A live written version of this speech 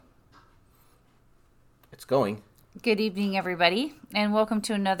It's going. Good evening, everybody, and welcome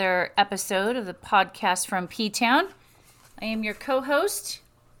to another episode of the podcast from P-Town. I am your co-host,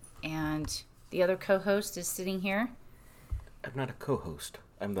 and the other co-host is sitting here. I'm not a co-host.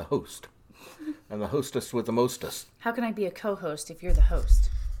 I'm the host. I'm the hostess with the mostest. How can I be a co-host if you're the host?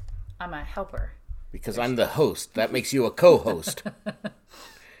 I'm a helper. Because I'm the host. That makes you a co-host.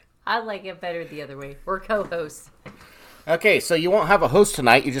 I like it better the other way. We're co-hosts. Okay, so you won't have a host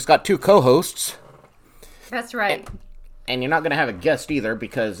tonight. You just got two co-hosts. That's right. And you're not going to have a guest either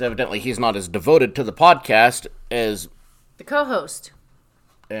because evidently he's not as devoted to the podcast as the co-host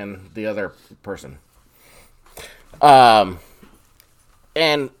and the other person. And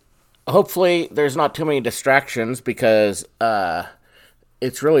hopefully there's not too many distractions because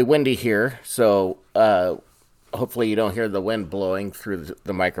it's really windy here. So hopefully you don't hear the wind blowing through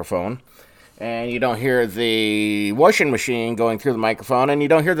the microphone. And you don't hear the washing machine going through the microphone. And you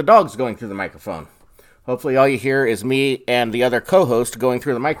don't hear the dogs going through the microphone. Hopefully all you hear is me and the other co-host going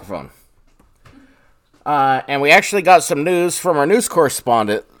through the microphone. And we actually got some news from our news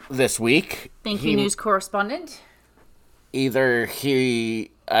correspondent this week. Thank you, news correspondent. Either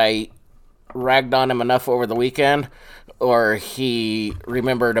I ragged on him enough over the weekend, or he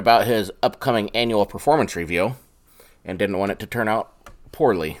remembered about his upcoming annual performance review and didn't want it to turn out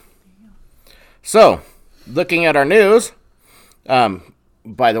poorly. So, looking at our news,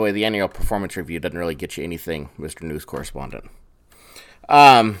 by the way, the annual performance review doesn't really get you anything, Mr. News Correspondent.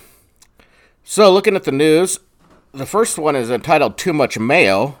 So, looking at the news, the first one is entitled Too Much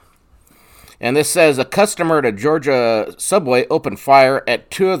Mayo. And this says, a customer at a Georgia Subway opened fire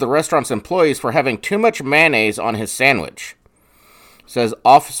at two of the restaurant's employees for having too much mayonnaise on his sandwich. It says,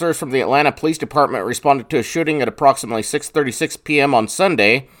 officers from the Atlanta Police Department responded to a shooting at approximately 6:36 p.m. on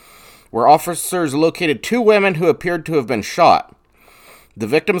Sunday, where officers located two women who appeared to have been shot. The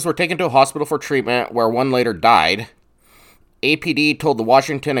victims were taken to a hospital for treatment, where one later died. APD told the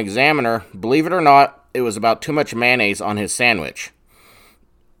Washington Examiner, believe it or not, it was about too much mayonnaise on his sandwich.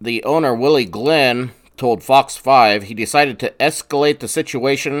 The owner, Willie Glenn, told Fox 5 he decided to escalate the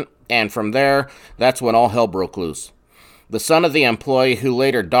situation, and from there, that's when all hell broke loose. The son of the employee who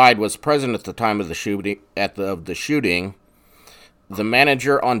later died was present at the time of the shooting. The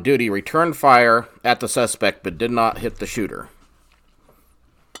manager on duty returned fire at the suspect but did not hit the shooter.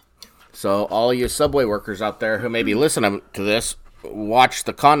 So all you Subway workers out there who may be listening to this, watch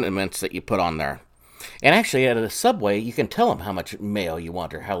the condiments that you put on there. And actually at a Subway, you can tell them how much mayo you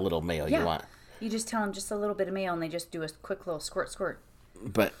want or how little mayo you want. You just tell them just a little bit of mayo and they just do a quick little squirt.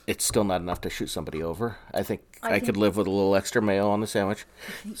 But it's still not enough to shoot somebody over. I think I could live with a little extra mayo on the sandwich.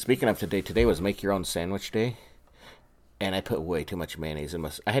 Speaking of today was make your own sandwich day. And I put way too much mayonnaise in my...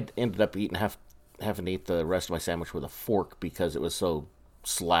 I had ended up having to eat the rest of my sandwich with a fork because it was so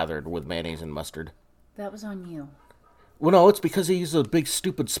slathered with mayonnaise and mustard. That was on you. Well, no, it's because they use those big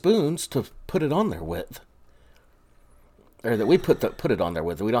stupid spoons to put it on there with. Or that we put it on there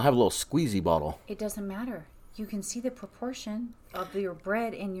with. We don't have a little squeezy bottle. It doesn't matter. You can see the proportion of your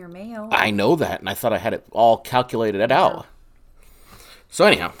bread in your mayo. I know that, and I thought I had it all calculated out. So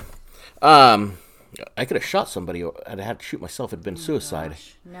anyhow, I could have shot somebody. I'd have had to shoot myself. It'd been suicide.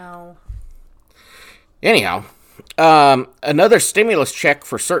 Gosh, no. Anyhow, another stimulus check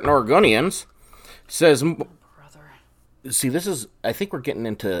for certain Oregonians says... See, I think we're getting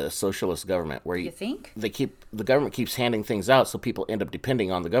into socialist government where you think? The government keeps handing things out so people end up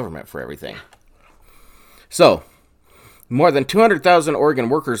depending on the government for everything. So, more than 200,000 Oregon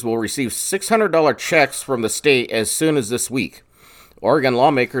workers will receive $600 checks from the state as soon as this week. Oregon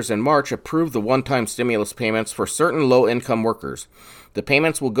lawmakers in March approved the one-time stimulus payments for certain low-income workers. The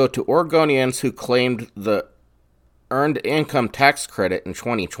payments will go to Oregonians who claimed the Earned Income Tax Credit in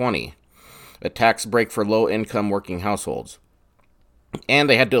 2020, a tax break for low-income working households. And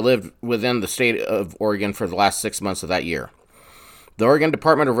they had to live within the state of Oregon for the last 6 months of that year. The Oregon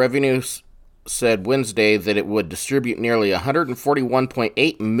Department of Revenue said Wednesday that it would distribute nearly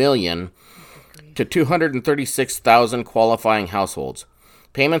 $141.8 million to 236,000 qualifying households.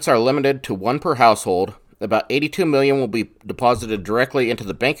 Payments are limited to one per household. About $82 million will be deposited directly into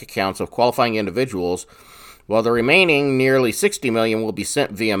the bank accounts of qualifying individuals, while the remaining nearly $60 million will be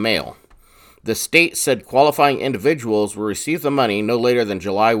sent via mail. The state said qualifying individuals will receive the money no later than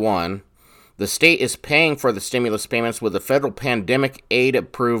July 1. The state is paying for the stimulus payments with the federal pandemic aid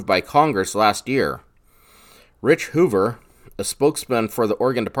approved by Congress last year. Rich Hoover, a spokesman for the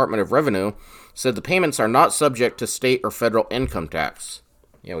Oregon Department of Revenue, said the payments are not subject to state or federal income tax.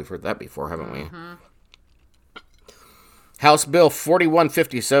 Yeah, we've heard that before, haven't we? House Bill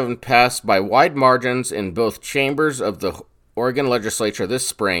 4157 passed by wide margins in both chambers of the Oregon legislature this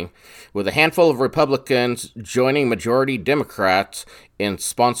spring, with a handful of Republicans joining majority Democrats in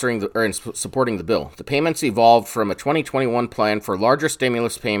supporting the bill. The payments evolved from a 2021 plan for larger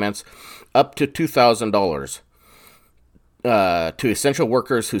stimulus payments up to $2,000 to essential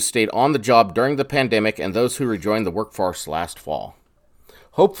workers who stayed on the job during the pandemic and those who rejoined the workforce last fall.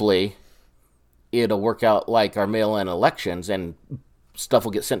 Hopefully, it'll work out like our mail-in elections and stuff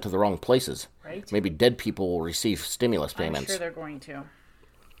will get sent to the wrong places. Right. Maybe dead people will receive stimulus payments. I'm sure they're going to.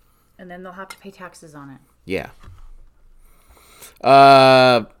 And then they'll have to pay taxes on it. Yeah.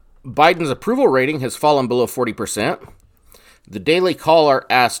 Biden's approval rating has fallen below 40%. The Daily Caller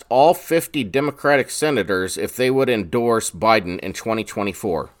asked all 50 Democratic senators if they would endorse Biden in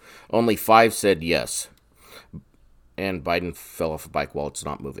 2024. Only 5 said yes. And Biden fell off a bike while it's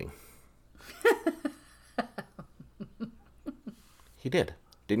not moving. He did.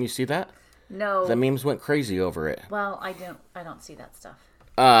 Didn't you see that? No. The memes went crazy over it. Well, I don't see that stuff.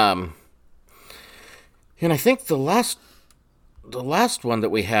 And I think the last one that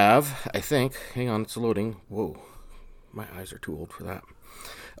we have, hang on, it's loading. Whoa. My eyes are too old for that.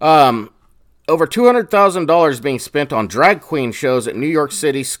 Over $200,000 being spent on drag queen shows at New York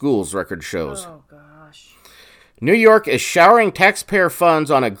City schools, record shows. Oh, gosh. New York is showering taxpayer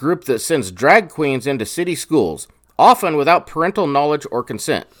funds on a group that sends drag queens into city schools, often without parental knowledge or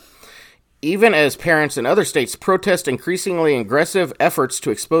consent. Even as parents in other states protest increasingly aggressive efforts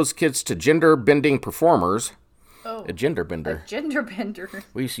to expose kids to gender-bending performers. Oh. A gender bender. A gender bender.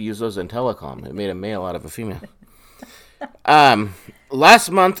 We used to use those in telecom. It made a male out of a female.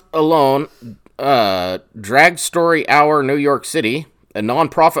 Last month alone, Drag Story Hour New York City, a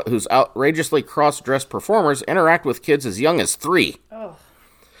nonprofit whose outrageously cross-dressed performers interact with kids as young as 3. Oh.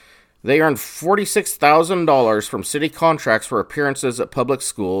 They earned $46,000 from city contracts for appearances at public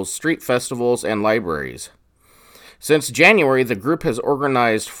schools, street festivals, and libraries. Since January, the group has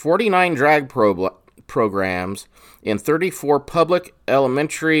organized 49 drag programs in 34 public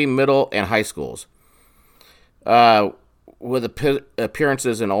elementary, middle, and high schools, with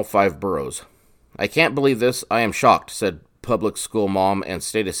appearances in all 5 boroughs. I can't believe this. I am shocked, said public school mom and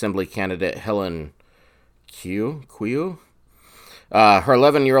state assembly candidate Helen Quiu. Her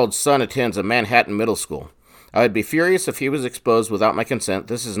 11-year-old son attends a Manhattan middle school. I would be furious if he was exposed without my consent.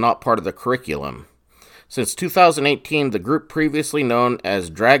 This is not part of the curriculum. Since 2018, the group previously known as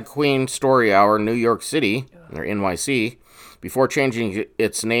Drag Queen Story Hour New York City, or NYC, before changing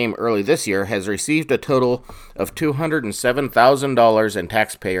its name early this year, has received a total of $207,000 in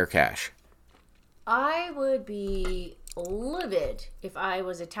taxpayer cash. I would be livid if I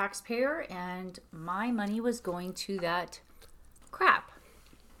was a taxpayer and my money was going to that crap.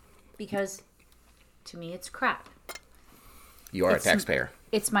 Because to me, it's crap. You are a taxpayer.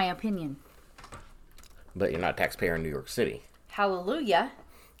 It's my opinion. But you're not a taxpayer in New York City. Hallelujah.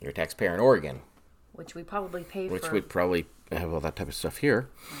 You're a taxpayer in Oregon. Which we probably pay for. Which we'd probably have all that type of stuff here.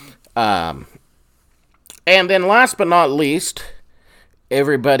 And then last but not least,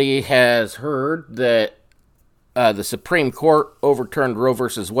 everybody has heard that the Supreme Court overturned Roe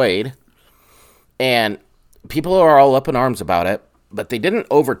versus Wade. And people are all up in arms about it. But they didn't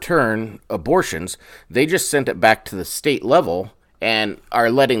overturn abortions. They just sent it back to the state level and are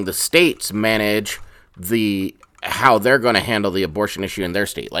letting the states manage how they're going to handle the abortion issue in their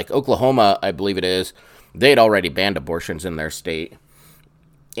state. Like Oklahoma, I believe it is, they'd already banned abortions in their state.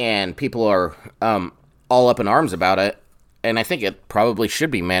 And people are all up in arms about it. And I think it probably should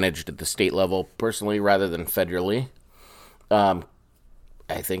be managed at the state level, personally, rather than federally.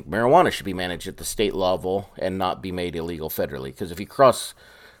 I think marijuana should be managed at the state level and not be made illegal federally. Because if you cross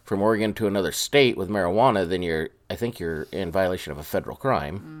from Oregon to another state with marijuana, then I think you're in violation of a federal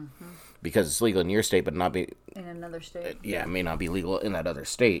crime. Mm-hmm. Because it's legal in your state, but not be in another state. Yeah, it may not be legal in that other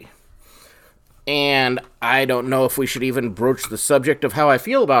state. And I don't know if we should even broach the subject of how I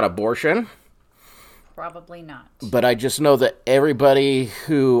feel about abortion. Probably not. But I just know that everybody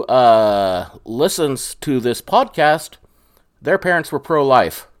who listens to this podcast, their parents were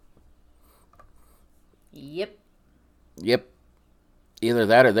pro-life. Yep. Either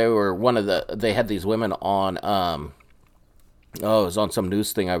that or they were they had these women on, it was on some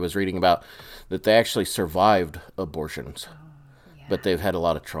news thing I was reading about, that they actually survived abortions. Oh, yeah. But they've had a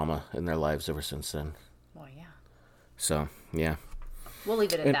lot of trauma in their lives ever since then. Well, yeah. So, yeah. We'll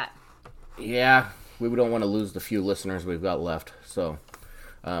leave it at that. Yeah, we don't want to lose the few listeners we've got left. So,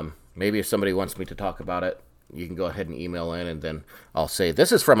 maybe if somebody wants me to talk about it, you can go ahead and email in, and then I'll say,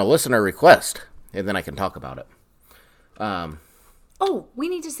 this is from a listener request, and then I can talk about it. We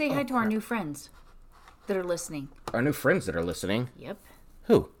need to say hi to our new friends that are listening. Our new friends that are listening? Yep.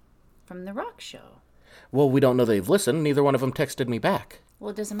 Who? From The Rock Show. Well, we don't know they've listened. Neither one of them texted me back. Well,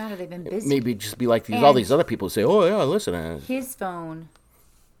 it doesn't matter. They've been busy. Maybe just be like all these other people who say, oh, yeah, listen. His phone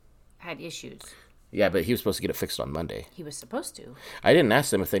had issues. Yeah, but he was supposed to get it fixed on Monday. He was supposed to. I didn't ask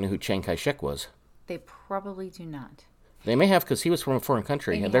them if they knew who Chiang Kai-shek was. They probably do not. They may have, because he was from a foreign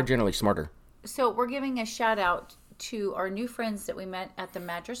country, and they're generally smarter. So we're giving a shout out to our new friends that we met at the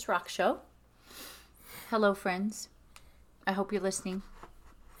Madras Rock Show. Hello, friends. I hope you're listening.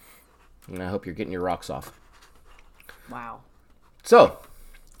 And I hope you're getting your rocks off. Wow. So,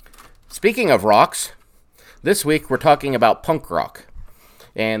 speaking of rocks, this week we're talking about punk rock.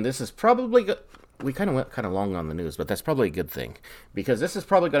 And this is probably... We kind of went kind of long on the news, but that's probably a good thing. Because this is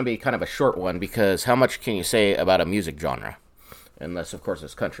probably going to be kind of a short one, because how much can you say about a music genre? Unless, of course,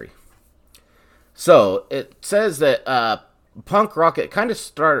 it's country. So, it says that punk rock, it kind of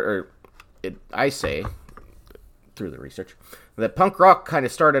started... I say, through the research, that punk rock kind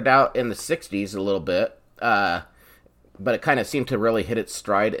of started out in the 60s a little bit, but it kind of seemed to really hit its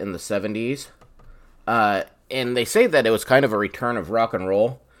stride in the 70s. And they say that it was kind of a return of rock and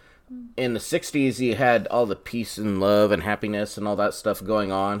roll. In the 60s, you had all the peace and love and happiness and all that stuff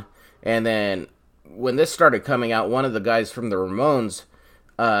going on. And then when this started coming out, one of the guys from the Ramones,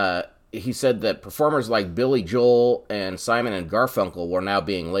 he said that performers like Billy Joel and Simon and Garfunkel were now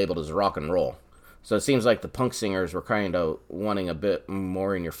being labeled as rock and roll. So it seems like the punk singers were kind of wanting a bit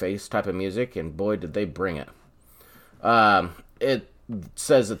more in-your-face type of music, and boy, did they bring it. It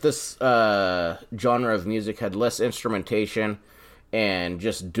says that this genre of music had less instrumentation and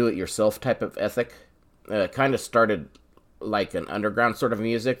just do-it-yourself type of ethic. Kind of started like an underground sort of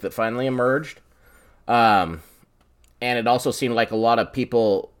music that finally emerged. And it also seemed like a lot of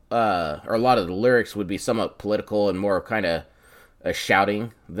people, or a lot of the lyrics would be somewhat political and more kind of a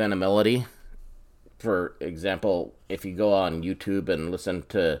shouting than a melody. For example, if you go on YouTube and listen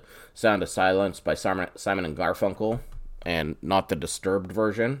to Sound of Silence by Simon and Garfunkel, and not the Disturbed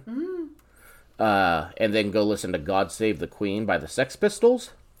version, and then go listen to God Save the Queen by the Sex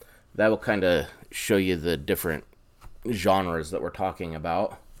Pistols, that will kind of show you the different genres that we're talking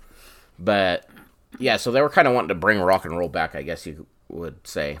about. But, yeah, so they were kind of wanting to bring rock and roll back, I guess you would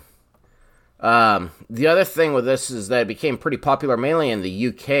say. The other thing with this is that it became pretty popular, mainly in the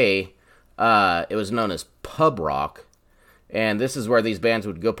UK. It was known as pub rock, and this is where these bands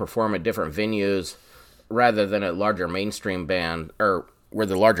would go perform at different venues rather than at larger mainstream band, or where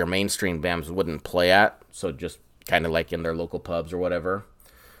the larger mainstream bands wouldn't play at, so just kind of like in their local pubs or whatever.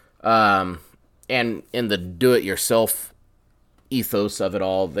 And in the do-it-yourself ethos of it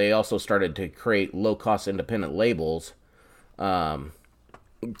all, they also started to create low-cost independent labels,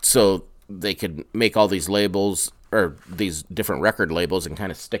 so they could make all these labels, or these different record labels, and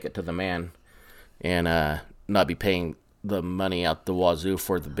kind of stick it to the man, and not be paying the money out the wazoo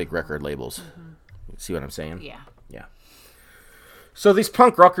for the big record labels. Mm-hmm. See what I'm saying? Yeah. Yeah. So these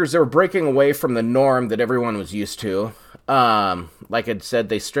punk rockers, they were breaking away from the norm that everyone was used to. Like I'd said,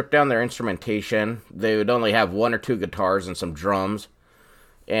 they stripped down their instrumentation. They would only have one or two guitars and some drums.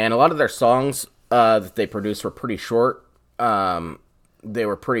 And a lot of their songs that they produced were pretty short. They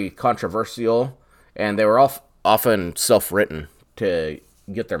were pretty controversial. And they were often self-written to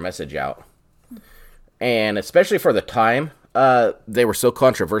get their message out. And especially for the time, they were so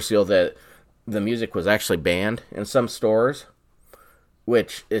controversial that the music was actually banned in some stores,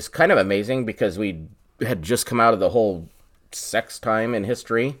 which is kind of amazing because we had just come out of the whole sex time in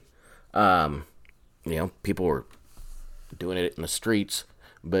history. People were doing it in the streets,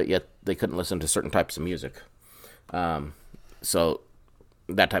 but yet they couldn't listen to certain types of music. So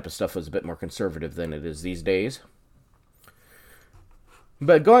that type of stuff was a bit more conservative than it is these days.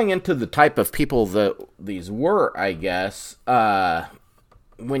 But going into the type of people that these were, I guess,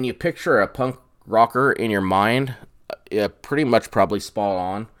 when you picture a punk rocker in your mind, pretty much probably spot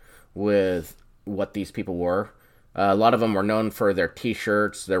on with what these people were. A lot of them were known for their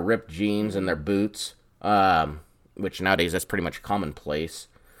t-shirts, their ripped jeans, and their boots, which nowadays that's pretty much commonplace.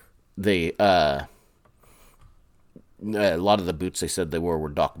 A lot of the boots they said they wore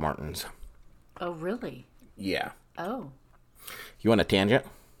Doc Martens. Oh, really? Yeah. Oh. You want a tangent?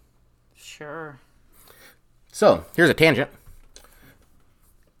 Sure. So, here's a tangent.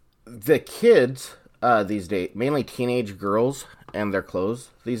 The kids these days, mainly teenage girls and their clothes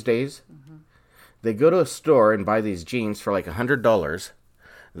these days, they go to a store and buy these jeans for like $100.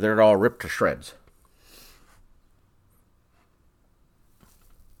 They're all ripped to shreds.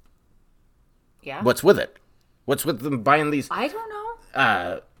 Yeah. What's with it? What's with them buying these? I don't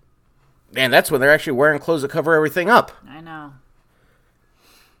know. And that's when they're actually wearing clothes that cover everything up. I know.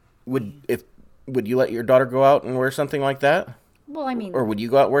 Would you let your daughter go out and wear something like that? Well, I mean, Or would you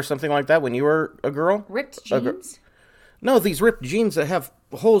go out and wear something like that when you were a girl? ripped jeans. No, these ripped jeans that have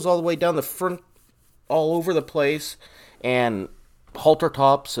holes all the way down the front, all over the place, and halter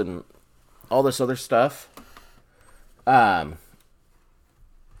tops and all this other stuff. Back,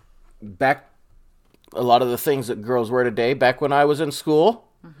 a lot of the things that girls wear today, back when I was in school,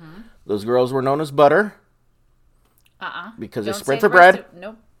 those girls were known as butter. Because they Don't sprint say for the rest bread.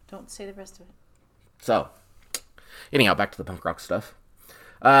 Nope. Don't say the rest of it. So, anyhow, back to the punk rock stuff.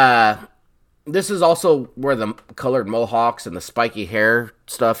 This is also where the colored mohawks and the spiky hair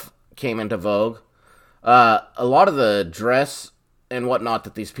stuff came into vogue. A lot of the dress and whatnot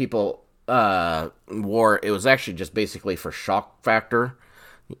that these people wore, it was actually just basically for shock factor.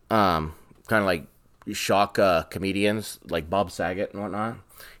 Kind of like shock comedians, like Bob Saget and whatnot.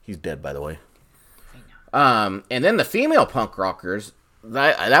 He's dead, by the way. And then the female punk rockers,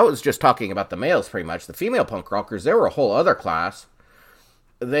 that was just talking about the males pretty much. The female punk rockers, they were a whole other class.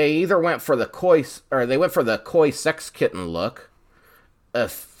 They either went for the coy sex kitten look. A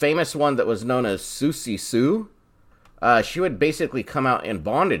famous one that was known as Susie Sue. She would basically come out in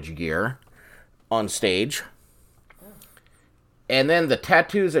bondage gear on stage. And then the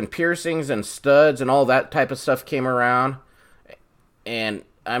tattoos and piercings and studs and all that type of stuff came around. And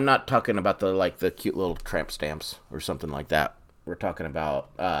I'm not talking about the cute little tramp stamps or something like that. We're talking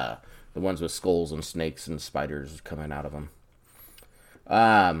about the ones with skulls and snakes and spiders coming out of them.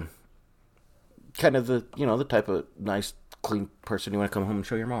 Kind of the type of nice, clean person you want to come home and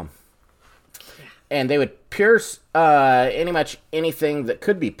show your mom. Yeah. And they would pierce anything that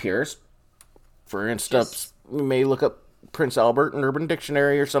could be pierced. For instance, you may look up Prince Albert in Urban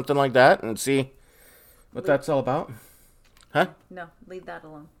Dictionary or something like that and see what that's all about. Huh? No, leave that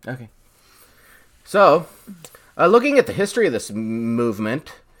alone. Okay. So, looking at the history of this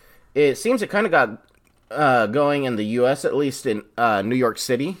movement, it seems it kind of got going in the U.S., at least in New York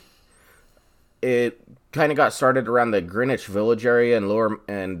City. It kind of got started around the Greenwich Village area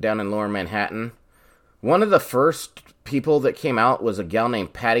and down in Lower Manhattan. One of the first people that came out was a gal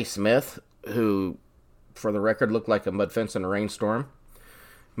named Patti Smith, who, for the record, looked like a mud fence in a rainstorm.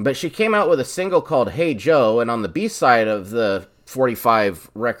 But she came out with a single called Hey Joe, and on the B-side of the 45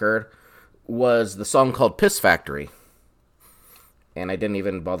 record was the song called Piss Factory. And I didn't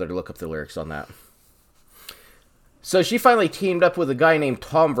even bother to look up the lyrics on that. So she finally teamed up with a guy named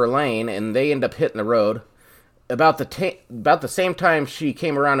Tom Verlaine, and they end up hitting the road. About the same time she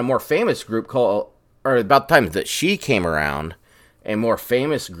came around, a more famous group called the time that she came around, a more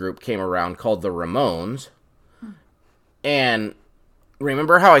famous group came around called the Ramones. And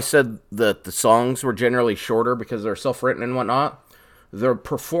remember how I said that the songs were generally shorter because they're self-written and whatnot? The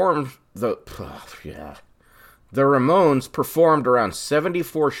Ramones performed around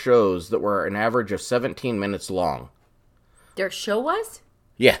 74 shows that were an average of 17 minutes long. Their show was?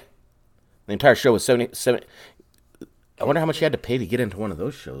 Yeah. The entire show was 70. I wonder how much you had to pay to get into one of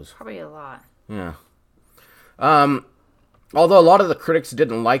those shows. Probably a lot. Yeah. Although a lot of the critics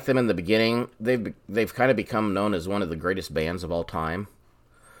didn't like them in the beginning, they've kind of become known as one of the greatest bands of all time.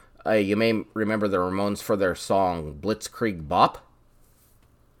 You may remember the Ramones for their song Blitzkrieg Bop.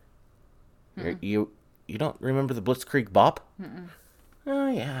 You don't remember the Blitzkrieg Bop? Oh,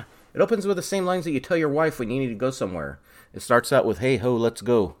 yeah. It opens with the same lines that you tell your wife when you need to go somewhere. It starts out with, hey, ho, let's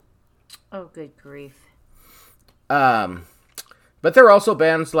go. Oh, good grief. But there are also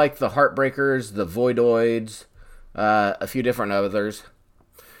bands like the Heartbreakers, the Voidoids, a few different others.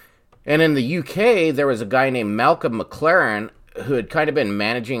 And in the UK, there was a guy named Malcolm McLaren who had kind of been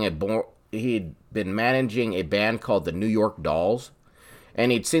managing a band called the New York Dolls.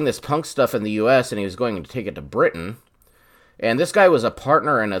 And he'd seen this punk stuff in the US, and he was going to take it to Britain. And this guy was a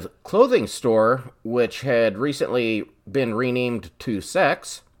partner in a clothing store, which had recently been renamed to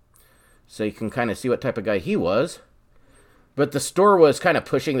Sex. So you can kind of see what type of guy he was. But the store was kind of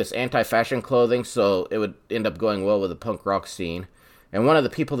pushing this anti-fashion clothing, so it would end up going well with the punk rock scene. And one of the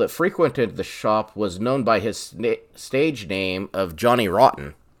people that frequented the shop was known by his stage name of Johnny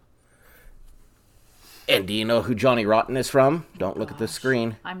Rotten. And do you know who Johnny Rotten is from? Don't look at the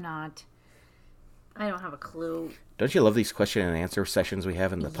screen. I'm not. I don't have a clue. Don't you love these question and answer sessions we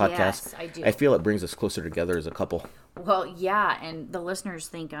have in the podcast? Yes, I do. I feel it brings us closer together as a couple. Well, yeah, and the listeners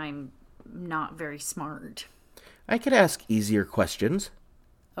think I'm not very smart. I could ask easier questions.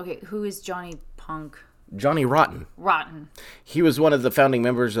 Okay, who is Johnny Punk? Johnny Rotten. Rotten. He was one of the founding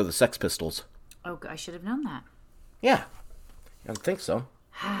members of the Sex Pistols. Oh, I should have known that. Yeah. I think so.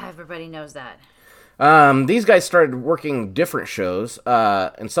 Everybody knows that. These guys started working different shows,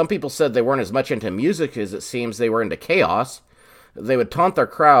 and some people said they weren't as much into music as it seems they were into chaos. They would taunt their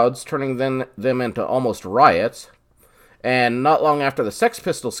crowds, turning them into almost riots. And not long after the Sex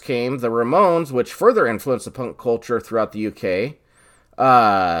Pistols came, the Ramones, which further influenced the punk culture throughout the UK,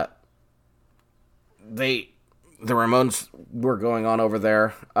 the Ramones were going on over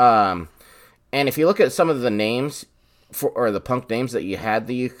there. And if you look at some of the names, or the punk names that you had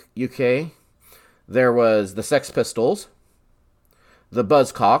the UK, there was the Sex Pistols, the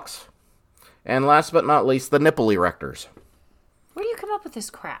Buzzcocks, and last but not least, the Nipple Erectors. Where do you come up with this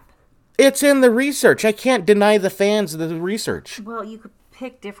crap? It's in the research. I can't deny the fans the research. Well, you could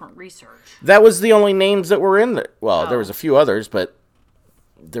pick different research. That was the only names that were in there. Well, there was a few others, but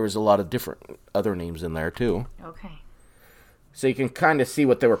there was a lot of different other names in there, too. Okay. So you can kind of see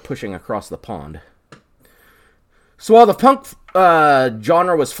what they were pushing across the pond. So while the punk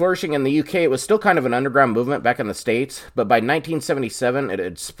genre was flourishing in the UK, it was still kind of an underground movement back in the States. But by 1977, it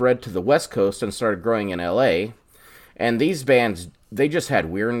had spread to the West Coast and started growing in LA. And these bands, they just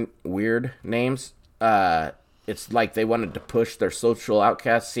had weird names. It's like they wanted to push their social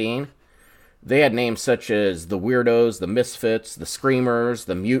outcast scene. They had names such as the Weirdos, the Misfits, the Screamers,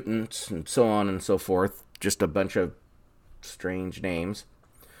 the Mutants, and so on and so forth. Just a bunch of strange names.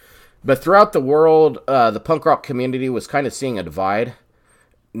 But throughout the world, the punk rock community was kind of seeing a divide.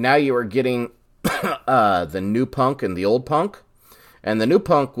 Now you were getting the new punk and the old punk. And the new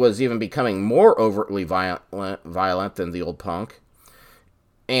punk was even becoming more overtly violent than the old punk.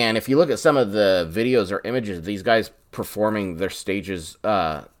 And if you look at some of the videos or images of these guys performing their stages,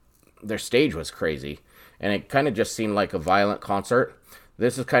 their stage was crazy. And it kind of just seemed like a violent concert.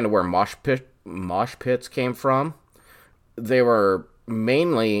 This is kind of where mosh pits came from. They were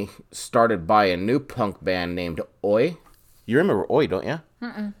mainly started by a new punk band named Oi. You remember Oi, don't you?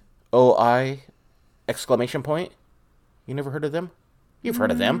 Mm-mm. O-I exclamation point. You never heard of them? You've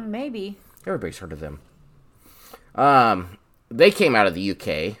heard of them. Maybe. Everybody's heard of them. They came out of the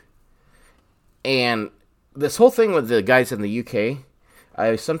UK. And this whole thing with the guys in the UK,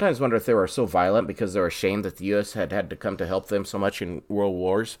 I sometimes wonder if they were so violent because they were ashamed that the US had to come to help them so much in world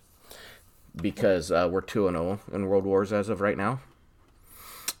wars. Because we're 2-0 in world wars as of right now.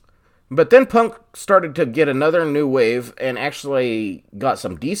 But then punk started to get another new wave and actually got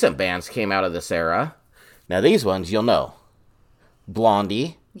some decent bands came out of this era. Now these ones you'll know.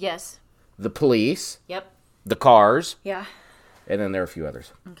 Blondie. Yes. The Police. Yep. The Cars. Yeah. And then there are a few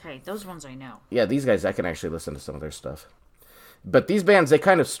others. Okay, those ones I know. Yeah, these guys, I can actually listen to some of their stuff. But these bands, they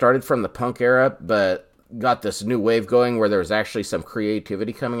kind of started from the punk era, but got this new wave going where there was actually some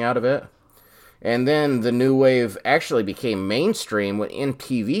creativity coming out of it. And then the new wave actually became mainstream when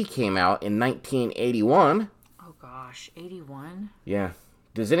MTV came out in 1981. Oh gosh, 81? Yeah.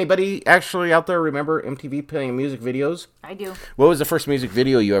 Does anybody actually out there remember MTV playing music videos? I do. What was the first music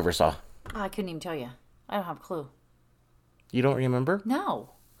video you ever saw? Oh, I couldn't even tell you. I don't have a clue. You don't remember? No.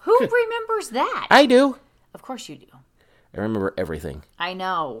 Who remembers that? I do. Of course you do. I remember everything. I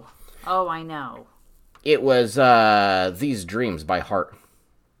know. Oh, I know. It was These Dreams by Heart.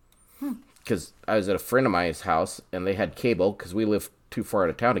 Because I was at a friend of mine's house, and they had cable, because we lived too far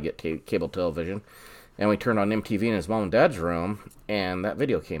out of town to get cable television. And we turned on MTV in his mom and dad's room, and that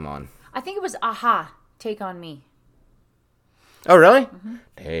video came on. I think it was Aha, Take On Me. Oh, really? Mm-hmm.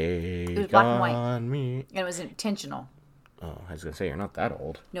 Take It was black and white. on me. And it was intentional. Oh, I was going to say, you're not that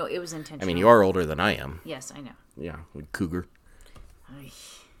old. No, it was intentional. I mean, you are older than I am. Yes, I know. Yeah, cougar. Ay.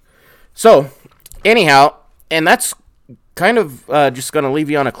 So, anyhow, and that's kind of just going to leave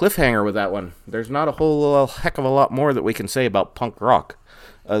you on a cliffhanger with that one. There's not a whole heck of a lot more that we can say about punk rock,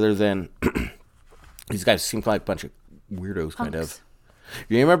 other than these guys seem like a bunch of weirdos, kind of.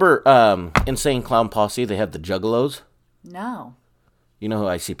 You remember Insane Clown Posse? They had the Juggalos. No. You know who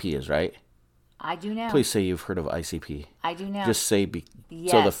ICP is, right? I do now. Please say you've heard of ICP. I do now. Just say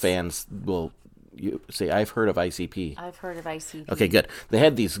yes. so the fans will say, I've heard of ICP. I've heard of ICP. Okay, good. They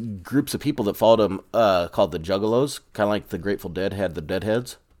had these groups of people that followed them called the Juggalos, kind of like the Grateful Dead had the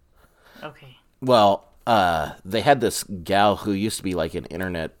Deadheads. Okay. Well, they had this gal who used to be like an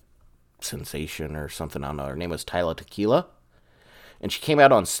internet sensation or something. I don't know. Her name was Tyla Tequila. And she came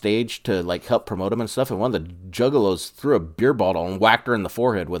out on stage to like help promote them and stuff. And one of the Juggalos threw a beer bottle and whacked her in the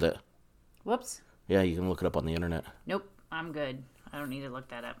forehead with it. Whoops. Yeah, you can look it up on the internet. Nope. I'm good. I don't need to look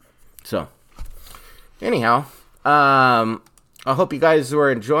that up. So, anyhow, I hope you guys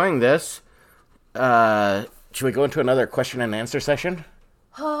were enjoying this. Should we go into another question and answer session?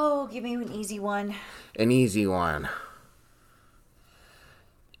 Oh, give me an easy one. An easy one.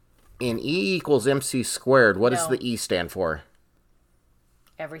 In E equals MC squared, what does the E stand for?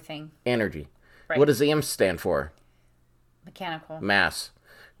 Everything. Energy. Right. What does the M stand for? Mechanical. Mass.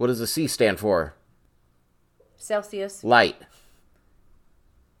 What does the C stand for? Celsius. Light.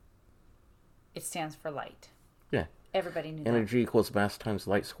 It stands for light. Yeah. Everybody knew that. Energy equals mass times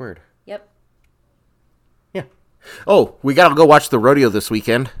light squared. Yep. Yeah. Oh, we got to go watch the rodeo this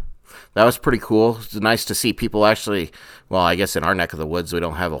weekend. That was pretty cool. It's nice to see people actually, well, I guess in our neck of the woods, we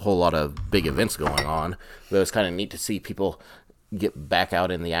don't have a whole lot of big events going on. But it was kind of neat to see people get back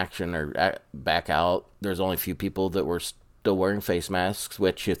out in the action or back out. There's only a few people that were still wearing face masks,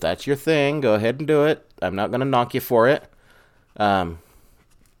 which if that's your thing, go ahead and do it. I'm not going to knock you for it. And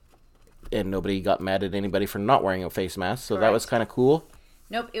nobody got mad at anybody for not wearing a face mask, so that was kind of cool.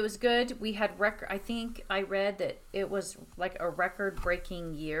 Nope, it was good. We had I think I read that it was like a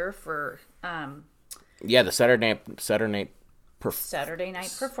record-breaking year for Yeah, the Saturday night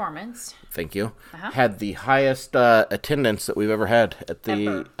performance. Thank you. Had the highest attendance that we've ever had at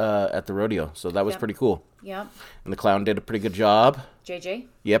the rodeo, so that was pretty cool. Yep. And the clown did a pretty good job. JJ.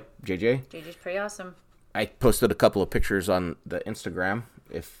 Yep, JJ. JJ's pretty awesome. I posted a couple of pictures on the Instagram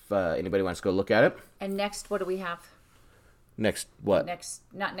if anybody wants to go look at it. And next, what do we have? Next what?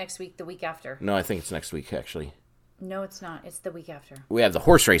 Not next week, the week after. No, I think it's next week actually. No, it's not. It's the week after. We have the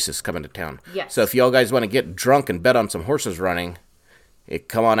horse races coming to town. Yes. So if y'all guys want to get drunk and bet on some horses running,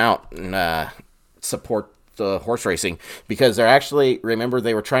 come on out and support the horse racing, because they're actually, remember,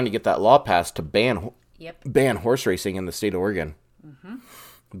 they were trying to get that law passed to ban horse racing in the state of Oregon. Mm-hmm.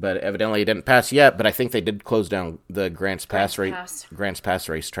 But evidently it didn't pass yet, but I think they did close down the Grants Pass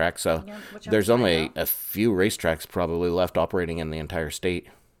racetrack, so there's only a few racetracks probably left operating in the entire state.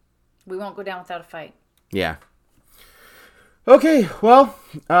 We won't go down without a fight. Yeah. Okay, well,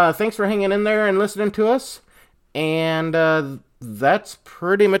 thanks for hanging in there and listening to us, and that's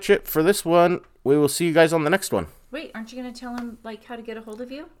pretty much it for this one. We will see you guys on the next one. Wait, aren't you going to tell him how to get a hold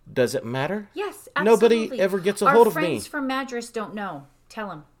of you? Does it matter? Yes, absolutely. Nobody ever gets a hold of me. Our friends from Madras don't know. Tell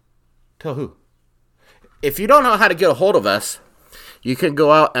him. Tell who? If you don't know how to get a hold of us, you can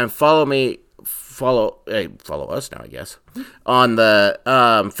go out and follow us now, I guess, on the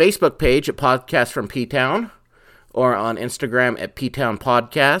Facebook page at Podcast from P-Town, or on Instagram at P-Town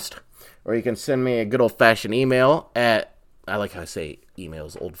Podcast, or you can send me a good old-fashioned email at, I like how I say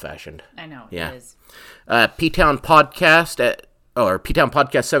email's old-fashioned. I know, yeah. It is. P-Town Podcast or P-Town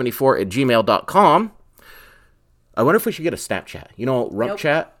Podcast74 at gmail.com. I wonder if we should get a Snapchat. You know, Rump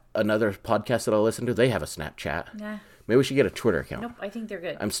Chat, another podcast that I listen to, they have a Snapchat. Nah. Maybe we should get a Twitter account. Nope, I think they're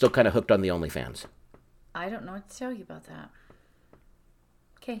good. I'm still kind of hooked on the OnlyFans. I don't know what to tell you about that.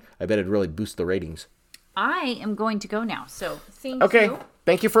 Okay. I bet it'd really boost the ratings. I am going to go now, so thank you. Okay,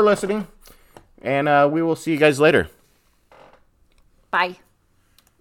 thank you for listening, and we will see you guys later. Bye.